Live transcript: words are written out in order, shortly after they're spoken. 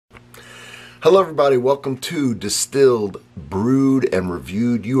Hello everybody, welcome to Distilled, Brewed, and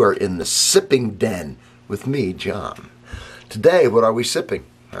Reviewed. You are in the sipping den with me, John. Today, what are we sipping?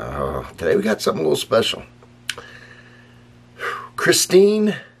 Today we got something a little special.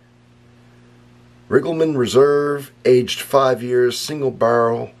 Christine Riggleman Reserve, aged 5 years, single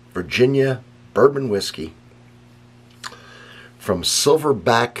barrel, Virginia bourbon whiskey from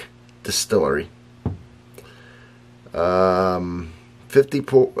Silverback Distillery.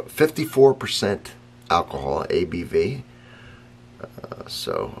 54% alcohol ABV,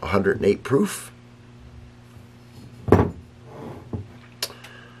 so 108 proof.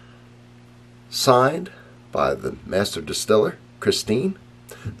 Signed by the master distiller, Christine.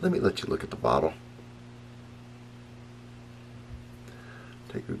 Let me let you look at the bottle.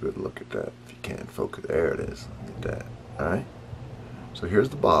 Take a good look at that if you can. Focus. There it is. Look at that. All right. So here's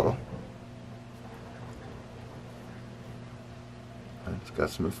the bottle. It's got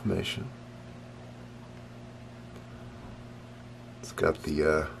some information. It's got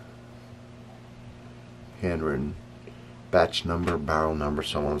the handwritten batch number, barrel number,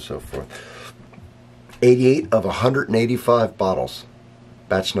 so on and so forth. 88 of 185 bottles.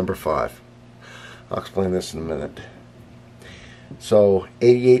 Batch number 5. I'll explain this in a minute. So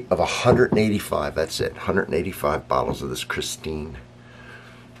 88 of 185, that's it. 185 bottles of this Christine.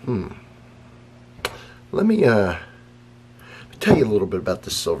 Let me tell you a little bit about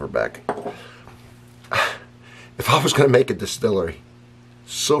this Silverback. If I was going to make a distillery,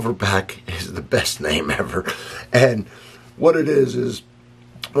 Silverback is the best name ever. And what it is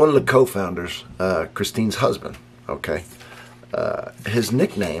one of the co-founders, Christine's husband, okay, his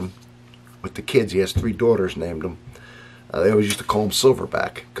nickname with the kids, he has 3 daughters, named him, they always used to call him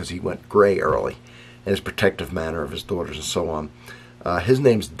Silverback because he went gray early, and his protective manner of his daughters and so on. His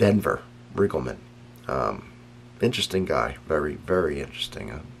name's Denver Riggleman. Interesting guy, very, very interesting.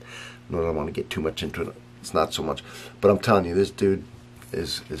 I don't want to get too much into it. It's not so much, but I'm telling you, this dude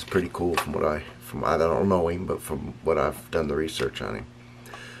is pretty cool from what I don't know him, but from what I've done the research on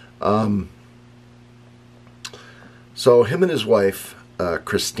him. So him and his wife,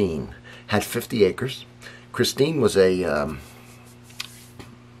 Christine, had 50 acres. Christine was a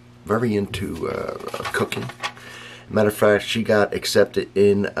very into cooking. Matter of fact, she got accepted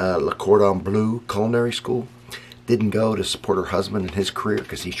in Le Cordon Bleu culinary school. Didn't go to support her husband in his career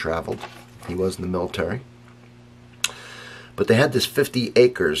because he traveled. He was in the military. But they had this 50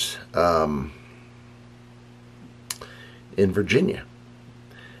 acres in Virginia.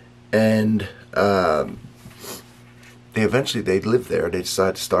 And they lived there. They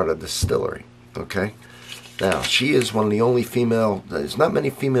decided to start a distillery. Okay? Now, she is one of the only female, there's not many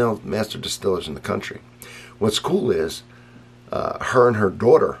female master distillers in the country. What's cool is her and her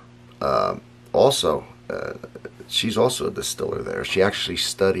daughter also, she's also a distiller there. She actually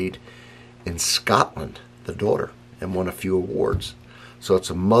studied in Scotland, the daughter, and won a few awards. So it's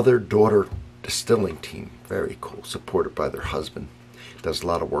a mother-daughter distilling team. Very cool, supported by their husband. Does a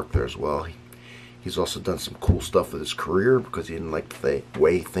lot of work there as well. He's also done some cool stuff with his career because he didn't like the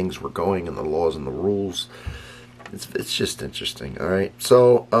way things were going and the laws and the rules. It's just interesting, all right?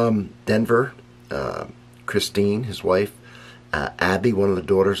 So Denver, Christine, his wife, Abby, one of the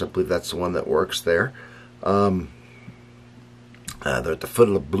daughters, I believe that's the one that works there. They're at the foot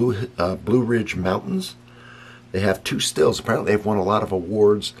of the Blue Ridge Mountains. They have 2 stills. Apparently they've won a lot of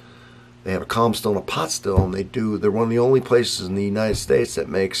awards. They have a calm still and a pot still, and they're one of the only places in the United States that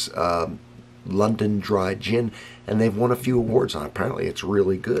makes London dry gin, and they've won a few awards on it. Apparently it's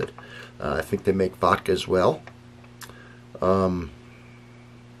really good. I think they make vodka as well.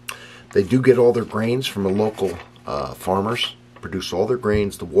 They do get all their grains from a local farmers, produce all their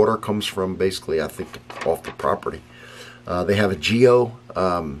grains. The water comes from basically, I think, off the property. They have a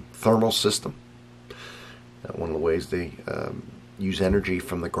geothermal system. One of the ways they use energy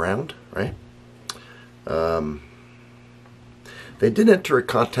from the ground, right? They did enter a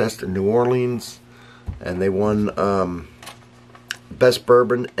contest in New Orleans, and they won Best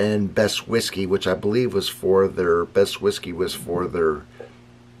Bourbon and Best Whiskey, which I believe was for their Best Whiskey was for their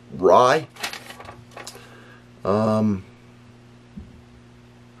rye. The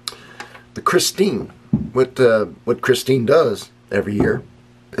Christine, what Christine does every year,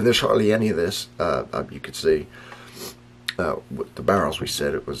 and there's hardly any of this. You could see with the barrels. We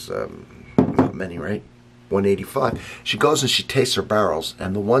said it was not many, right? 185. She goes and she tastes her barrels,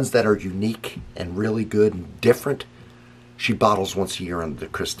 and the ones that are unique and really good and different, she bottles once a year under the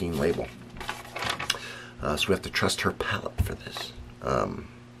Christine label. So we have to trust her palate for this.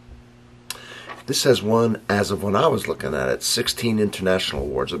 This has won, as of when I was looking at it, 16 international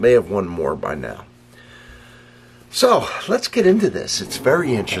awards. It may have won more by now. So let's get into this. It's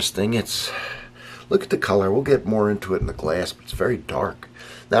very interesting. Look at the color. We'll get more into it in the glass, but it's very dark.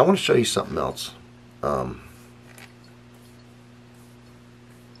 Now I want to show you something else.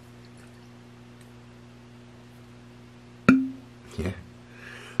 Yeah,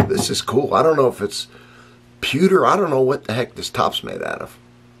 this is cool. I don't know if it's pewter. I don't know what the heck this top's made out of.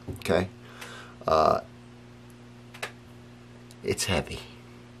 Okay, it's heavy.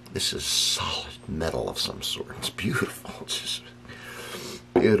 This is solid metal of some sort. It's beautiful. It's just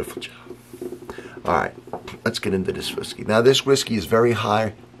beautiful job. All right, let's get into this whiskey. Now, this whiskey is very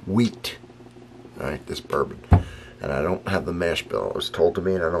high wheat. All right, this bourbon. And I don't have the mash bill. It was told to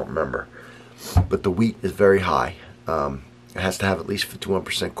me and I don't remember. But the wheat is very high. It has to have at least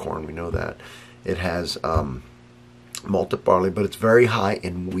 51% corn. We know that. It has malted barley, but it's very high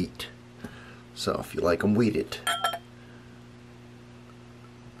in wheat. So if you like them wheated.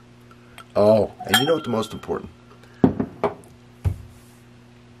 Oh, and you know what the most important?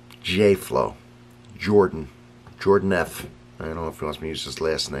 J-Flow. Jordan F. I don't know if he wants me to use his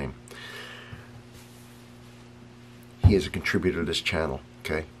last name. He is a contributor to this channel,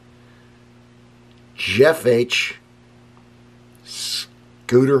 okay? Jeff H.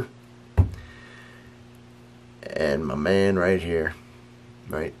 Scooter. And my man right here,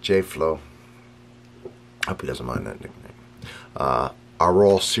 right? J-Flow. I hope he doesn't mind that nickname. Are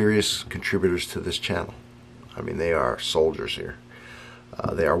all serious contributors to this channel. I mean, they are soldiers here.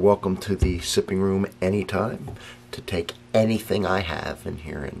 They are welcome to the sipping room anytime to take anything I have in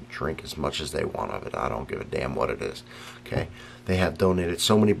here and drink as much as they want of it. I don't give a damn what it is. Okay, they have donated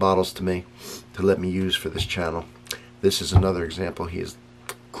so many bottles to me to let me use for this channel. This is another example. He has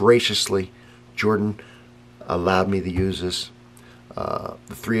graciously, Jordan allowed me to use this. The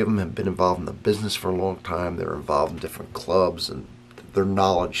three of them have been involved in the business for a long time. They're involved in different clubs, and their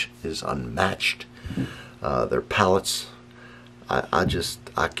knowledge is unmatched. Their palates,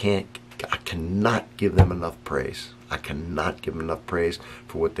 I cannot give them enough praise. I cannot give them enough praise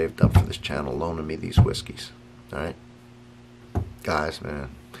for what they've done for this channel, loaning me these whiskeys. All right, guys, man,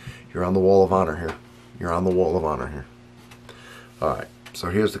 you're on the wall of honor here. You're on the wall of honor here. All right, so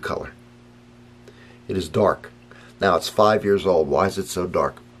here's the color. It is dark. Now it's 5 years old. Why is it so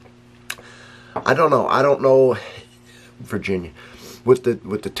dark? I don't know. I don't know, Virginia, what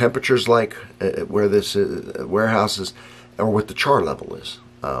the temperatures like where this warehouse is, or what the char level is.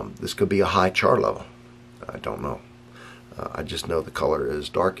 This could be a high char level. I don't know. I just know the color is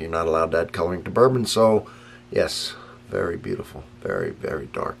dark. You're not allowed to add coloring to bourbon, so yes, very beautiful, very, very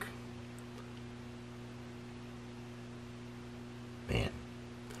dark. Man,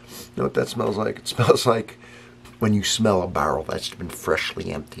 you know what that smells like? It smells like when you smell a barrel that's been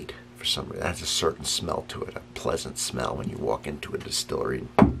freshly emptied. For some reason, it has a certain smell to it, a pleasant smell when you walk into a distillery.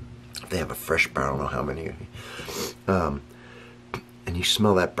 They have a fresh barrel. I don't know how many of you. And you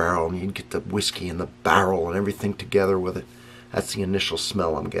smell that barrel, and you get the whiskey and the barrel and everything together with it. That's the initial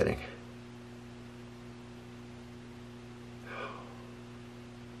smell I'm getting.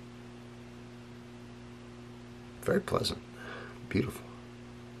 Very pleasant. Beautiful.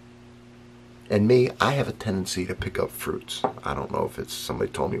 And me, I have a tendency to pick up fruits. I don't know if it's,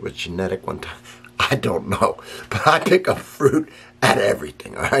 somebody told me it was genetic one time. I don't know. But I pick up fruit at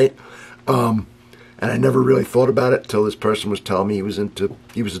everything, all right? And I never really thought about it until this person was telling me he was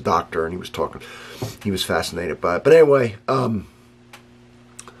a doctor and he was fascinated by it. But anyway, let me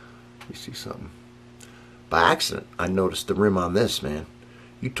see something. By accident, I noticed the rim on this, man.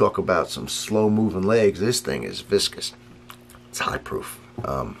 You talk about some slow moving legs. This thing is viscous. It's high proof.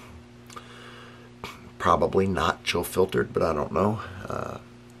 Probably not chill filtered, but I don't know.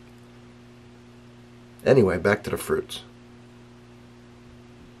 Anyway, back to the fruits.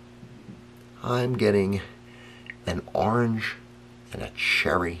 I'm getting an orange and a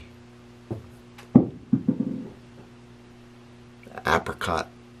cherry, apricot.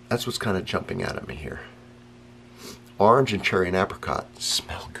 That's what's kind of jumping out at me here. Orange and cherry and apricot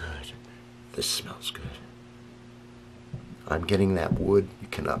smell good. This smells good. I'm getting that wood. You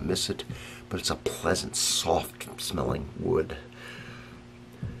cannot miss it. But it's a pleasant, soft smelling wood.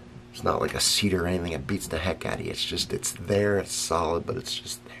 It's not like a cedar or anything that beats the heck out of you. It's just, it's there, it's solid, but it's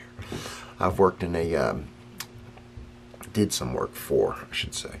just there. I've worked in did some work for, I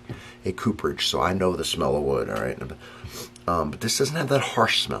should say, a cooperage, so I know the smell of wood, all right? But this doesn't have that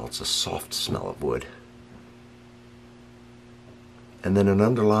harsh smell. It's a soft smell of wood. And then an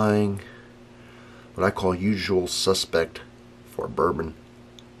underlying, what I call usual suspect for bourbon,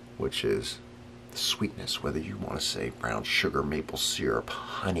 which is the sweetness, whether you want to say brown sugar, maple syrup,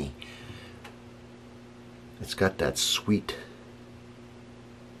 honey. It's got that sweet.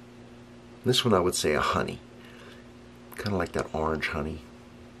 This one I would say a honey. Kind of like that orange honey.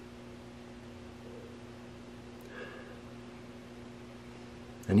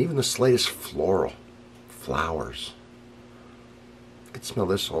 And even the slightest floral flowers. I could smell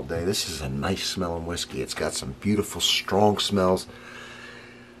this all day. This is a nice smelling whiskey. It's got some beautiful, strong smells.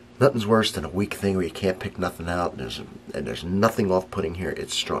 Nothing's worse than a weak thing where you can't pick nothing out, and there's nothing off-putting here.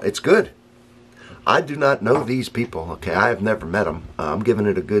 It's strong. It's good. I do not know these people. Okay, I have never met them. I'm giving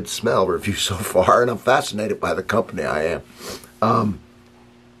it a good smell review so far, and I'm fascinated by the company. I am.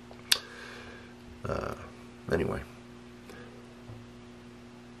 Anyway,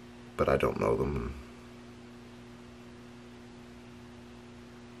 but I don't know them.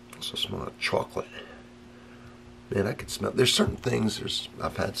 Also smell like chocolate. Man, I could smell. There's certain things.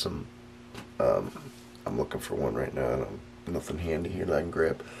 I've had some. I'm looking for one right now. And nothing handy here that I can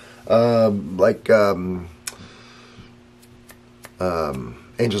grab.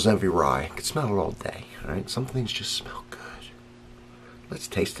 Angel's Envy Rye. I could smell it all day. All right, some things just smell good. Let's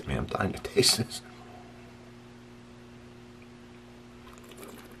taste it, man. I'm dying to taste this.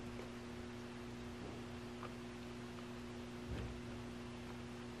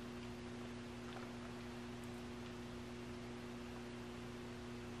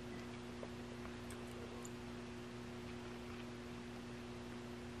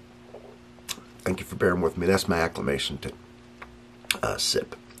 Thank you for bearing with me. That's my acclimation to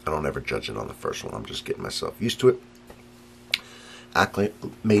sip. I don't ever judge it on the first one. I'm just getting myself used to it.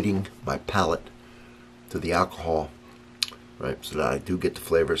 Acclimating my palate to the alcohol, right? So that I do get the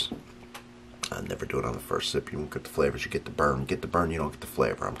flavors. I never do it on the first sip. You don't get the flavors, you get the burn. You get the burn, you don't get the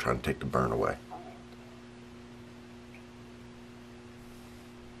flavor. I'm trying to take the burn away.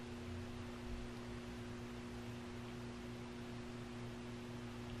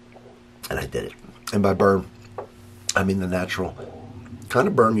 And I did it. And by burn, I mean the natural kind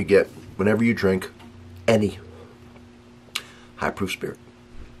of burn you get whenever you drink any high proof spirit.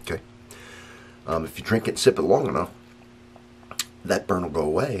 Okay? If you drink it and sip it long enough, that burn will go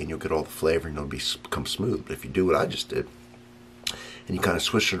away and you'll get all the flavor and it'll become smooth. But if you do what I just did, and you kind of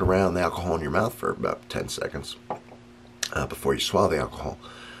swish it around the alcohol in your mouth for about 10 seconds before you swallow the alcohol,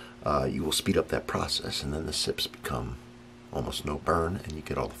 you will speed up that process, and then the sips become almost no burn, and you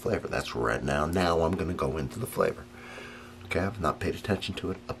get all the flavor. That's where we're at now. Now I'm going to go into the flavor. Okay, I've not paid attention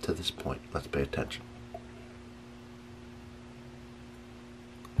to it up to this point. Let's pay attention.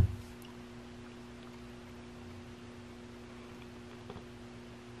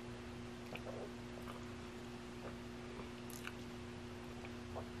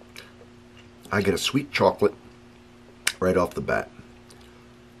 I get a sweet chocolate right off the bat.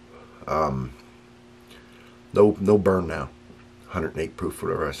 No burn now. 108 proof,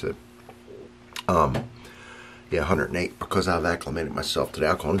 whatever I said. Yeah, 108, because I've acclimated myself to the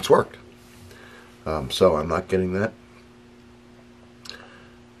alcohol, and it's worked. So I'm not getting that.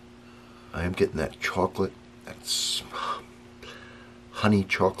 I am getting that chocolate. That's honey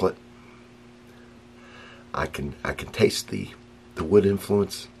chocolate. I can taste the wood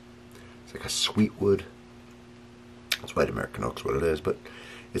influence. It's like a sweet wood. It's white American oak's what it is, but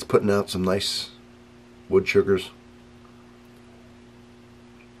it's putting out some nice wood sugars.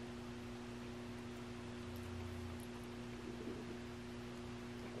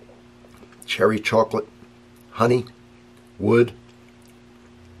 Cherry chocolate, honey, wood.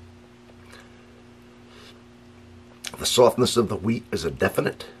 The softness of the wheat is a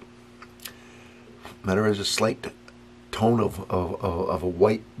definite. There is a slight tone of a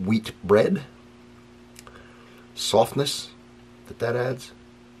white wheat bread. Softness that adds.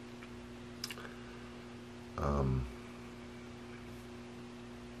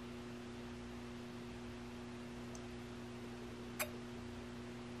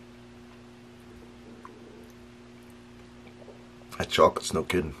 That chocolate's no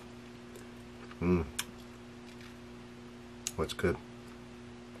kidding. What's good?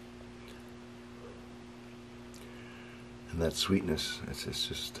 And that sweetness, it's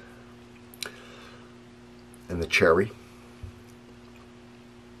just, and the cherry.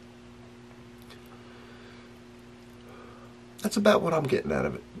 That's about what I'm getting out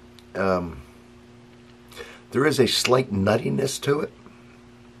of it. There is a slight nuttiness to it.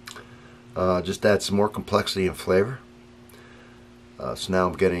 Just adds some more complexity and flavor. So now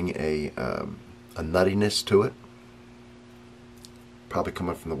I'm getting a nuttiness to it. Probably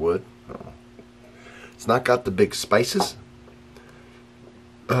coming from the wood. It's not got the big spices.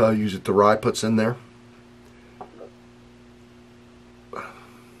 Usually the rye puts in there.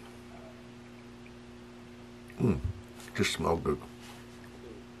 Just smell good.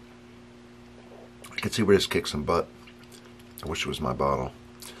 I can see where this kicks some butt. I wish it was my bottle.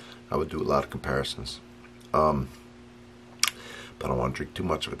 I would do a lot of comparisons. but I don't want to drink too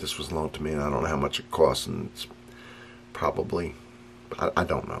much of it. This was loaned to me, and I don't know how much it costs, and it's probably, I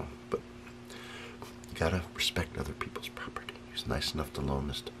don't know, but you gotta respect other people's property. He was nice enough to loan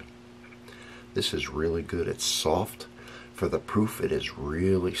this to me. This is really good. It's soft. For the proof, it is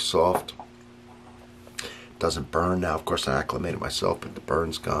really soft. It doesn't burn. Now, of course, I acclimated myself, but the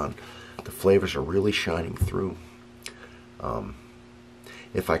burn's gone. The flavors are really shining through.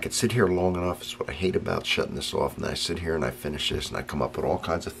 If I could sit here long enough, it's what I hate about shutting this off, and I sit here and I finish this, and I come up with all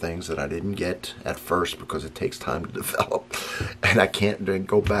kinds of things that I didn't get at first because it takes time to develop, and I can't then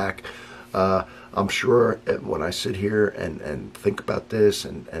go back. I'm sure when I sit here and think about this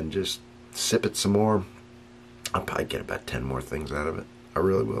and just sip it some more, I'll probably get about 10 more things out of it. I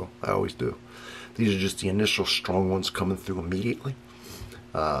really will. I always do. These are just the initial strong ones coming through immediately.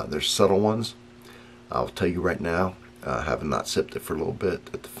 There's subtle ones. I'll tell you right now, having not sipped it for a little bit,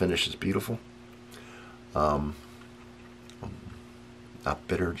 that the finish is beautiful. Not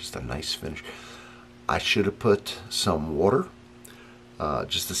bitter, just a nice finish. I should have put some water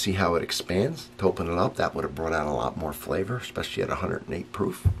just to see how it expands, to open it up. That would have brought out a lot more flavor, especially at 108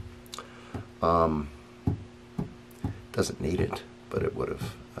 proof. Doesn't need it, but it would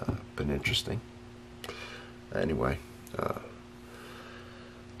have been interesting. Anyway,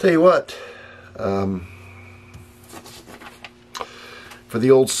 tell you what, for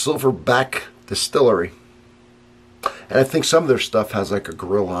the old Silverback Distillery, and I think some of their stuff has like a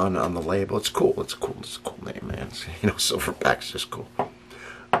grill on the label. It's cool. It's cool. It's a cool name, man. You know, Silverback's just cool.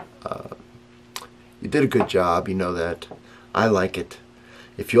 You did a good job. You know that. I like it.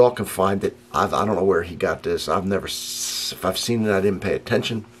 If you all can find it, I don't know where he got this. If I've seen it, I didn't pay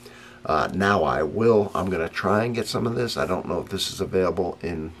attention. Now I will. I'm going to try and get some of this. I don't know if this is available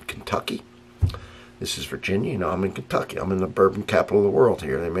in Kentucky. This is Virginia. You know, I'm in Kentucky. I'm in the bourbon capital of the world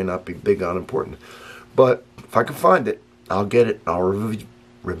here. They may not be big on important. But if I can find it, I'll get it. I'll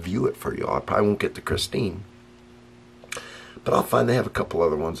review it for you. I probably won't get the Christine. But I'll find they have a couple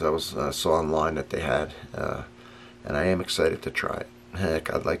other ones I saw online that they had. And I am excited to try it.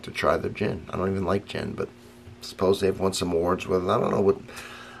 Heck, I'd like to try their gin. I don't even like gin, but I suppose they've won some awards with it. I don't know what.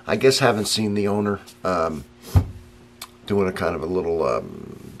 I guess haven't seen the owner doing a kind of a little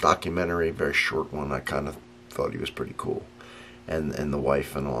documentary, very short one. I kind of thought he was pretty cool, and the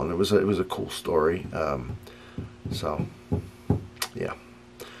wife and all. And it was a cool story. So yeah.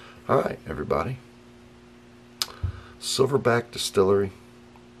 All right, everybody. Silverback Distillery,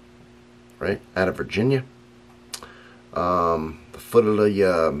 right out of Virginia. The foot of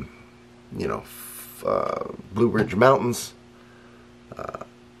the, Blue Ridge Mountains.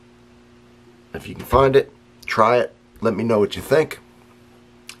 If you can find it, try it. Let me know what you think.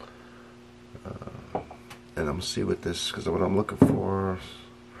 And I'm going to see what what I'm looking for.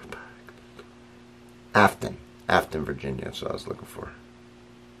 Afton, Virginia. That's what I was looking for.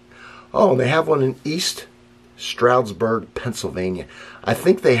 Oh, and they have one in East Stroudsburg, Pennsylvania. I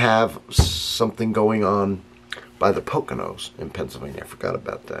think they have something going on by the Poconos in Pennsylvania. I forgot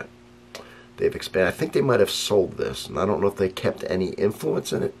about that. They've expanded. I think they might have sold this, and I don't know if they kept any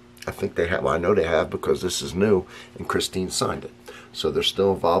influence in it. I think they have. Well, I know they have because this is new, and Christine signed it. So they're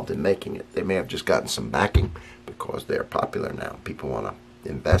still involved in making it. They may have just gotten some backing because they're popular now. People want to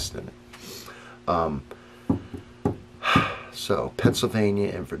invest in it. So Pennsylvania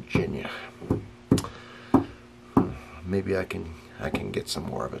and Virginia. Maybe I can get some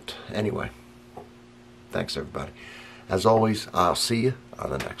more of it. Anyway. Thanks, everybody. As always, I'll see you on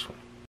the next one.